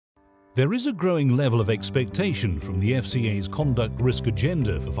There is a growing level of expectation from the FCA's conduct risk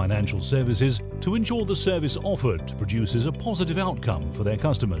agenda for financial services to ensure the service offered produces a positive outcome for their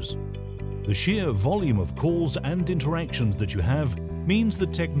customers. The sheer volume of calls and interactions that you have means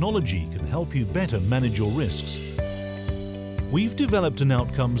that technology can help you better manage your risks. We've developed an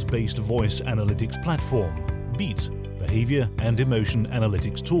outcomes-based voice analytics platform, Beat, behavior and emotion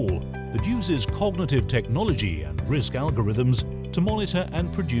analytics tool that uses cognitive technology and risk algorithms to monitor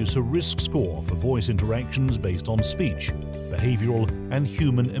and produce a risk score for voice interactions based on speech, behavioural and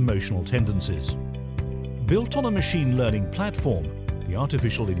human emotional tendencies. Built on a machine learning platform, the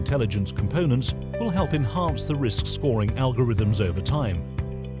artificial intelligence components will help enhance the risk scoring algorithms over time.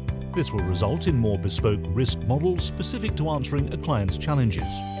 This will result in more bespoke risk models specific to answering a client's challenges.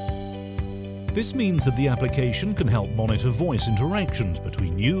 This means that the application can help monitor voice interactions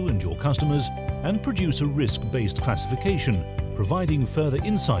between you and your customers and produce a risk-based classification, providing further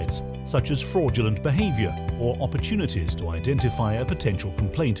insights such as fraudulent behaviour or opportunities to identify a potential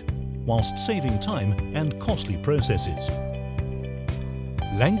complaint, whilst saving time and costly processes.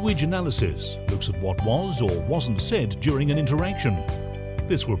 Language analysis looks at what was or wasn't said during an interaction.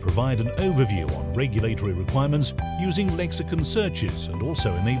 This will provide an overview on regulatory requirements using lexicon searches and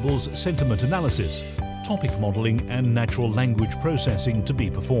also enables sentiment analysis, topic modelling and natural language processing to be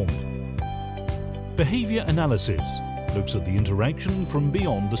performed. Behaviour analysis looks at the interaction from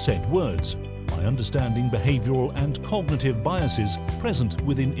beyond the said words by understanding behavioural and cognitive biases present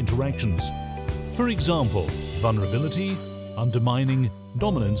within interactions. For example, vulnerability, undermining,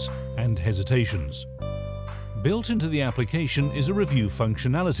 dominance and hesitations. Built into the application is a review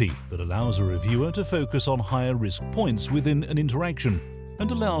functionality that allows a reviewer to focus on higher risk points within an interaction and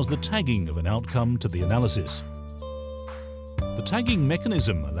allows the tagging of an outcome to the analysis. The tagging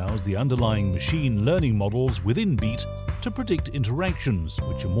mechanism allows the underlying machine learning models within Beat to predict interactions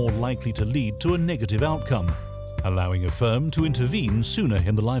which are more likely to lead to a negative outcome, allowing a firm to intervene sooner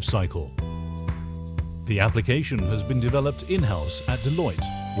in the life cycle. The application has been developed in-house at Deloitte.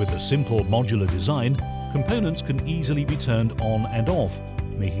 With a simple modular design, components can easily be turned on and off,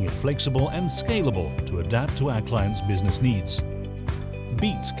 making it flexible and scalable to adapt to our clients' business needs.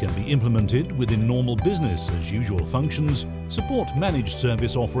 Beat can be implemented within normal business as usual functions, support managed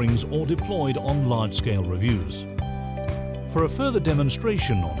service offerings or deployed on large-scale reviews. For a further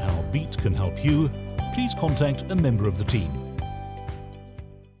demonstration on how Beat can help you, please contact a member of the team.